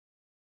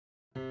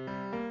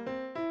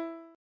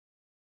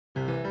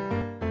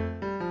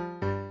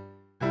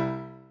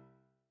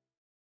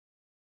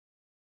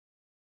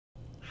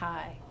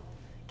Hi.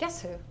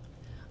 Guess who?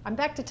 I'm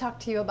back to talk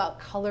to you about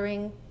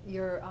coloring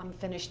your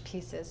finished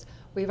pieces.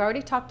 We've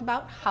already talked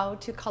about how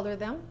to color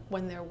them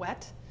when they're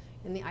wet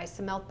in the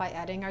Isomalt by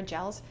adding our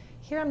gels.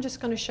 Here I'm just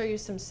going to show you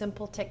some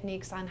simple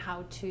techniques on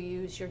how to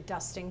use your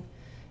dusting,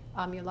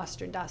 your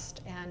luster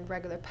dust and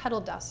regular petal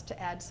dust to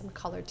add some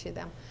color to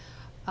them.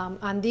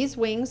 On these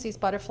wings, these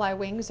butterfly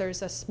wings,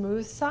 there's a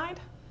smooth side,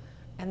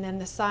 and then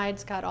the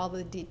side's got all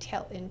the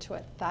detail into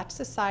it. That's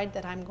the side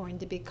that I'm going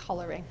to be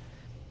coloring.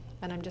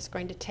 And I'm just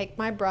going to take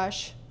my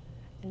brush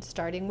and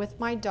starting with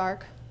my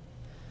dark,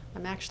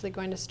 I'm actually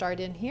going to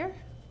start in here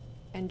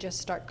and just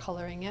start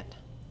coloring it.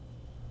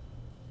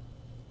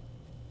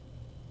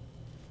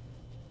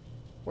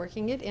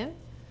 Working it in.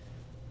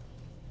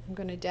 I'm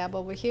going to dab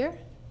over here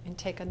and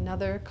take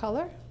another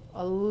color,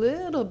 a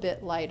little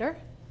bit lighter.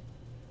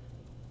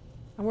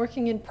 I'm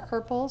working in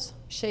purples,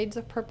 shades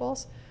of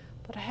purples,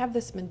 but I have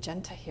this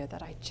magenta here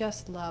that I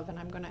just love, and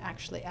I'm going to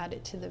actually add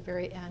it to the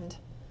very end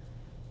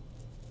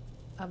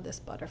of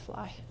this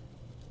butterfly.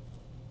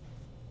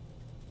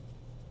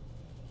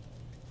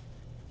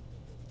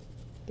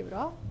 Give it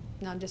all.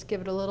 Now just give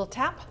it a little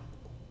tap.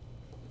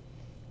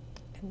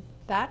 And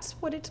that's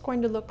what it's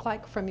going to look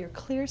like from your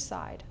clear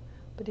side.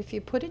 But if you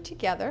put it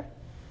together,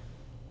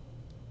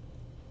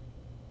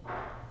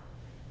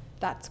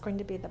 that's going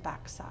to be the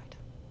back side,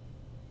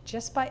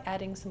 just by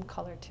adding some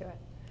color to it.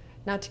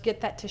 Now to get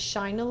that to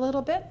shine a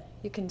little bit,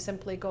 you can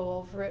simply go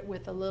over it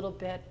with a little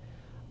bit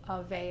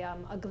of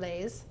a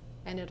glaze,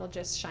 and it'll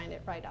just shine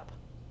it right up.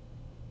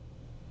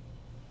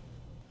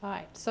 All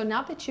right, so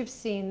now that you've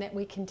seen that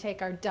we can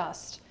take our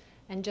dust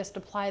and just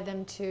apply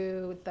them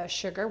to the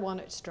sugar when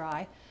it's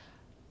dry,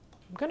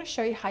 I'm going to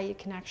show you how you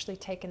can actually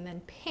take and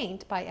then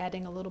paint by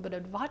adding a little bit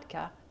of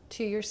vodka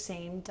to your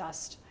same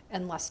dust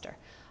and luster.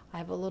 I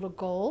have a little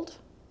gold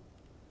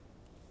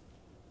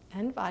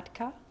and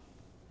vodka,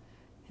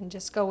 and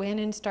just go in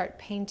and start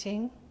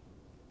painting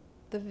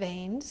the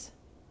veins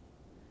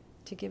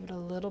to give it a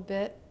little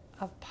bit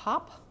of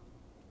pop.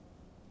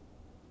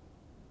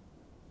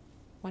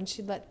 Once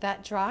you let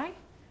that dry,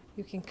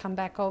 you can come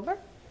back over.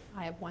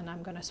 I have one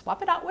I'm going to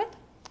swap it out with,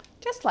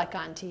 just like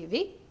on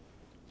TV.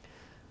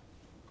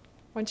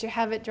 Once you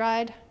have it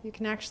dried, you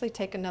can actually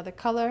take another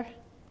color,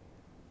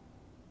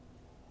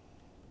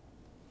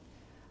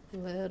 a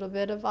little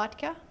bit of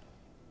vodka,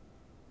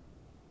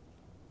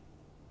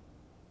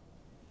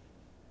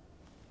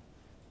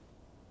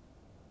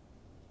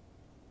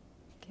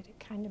 get it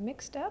kind of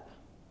mixed up.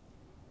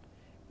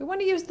 We want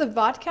to use the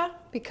vodka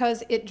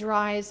because it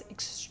dries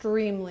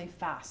extremely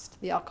fast.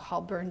 The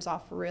alcohol burns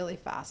off really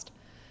fast.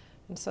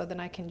 And so then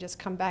I can just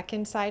come back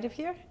inside of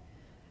here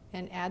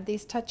and add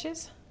these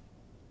touches.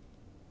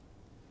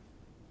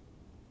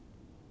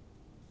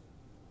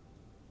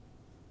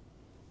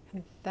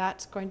 And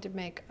that's going to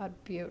make a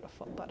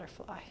beautiful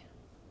butterfly.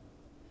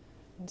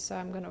 And so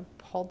I'm going to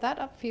hold that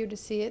up for you to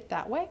see it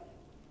that way.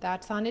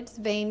 That's on its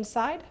vein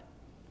side.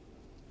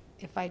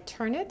 If I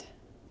turn it,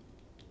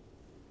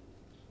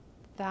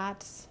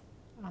 that's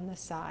on the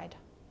side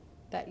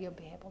that you'll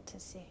be able to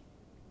see.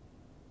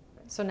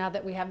 So now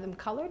that we have them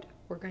colored,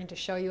 we're going to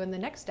show you in the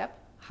next step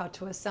how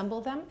to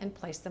assemble them and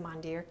place them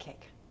onto your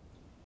cake.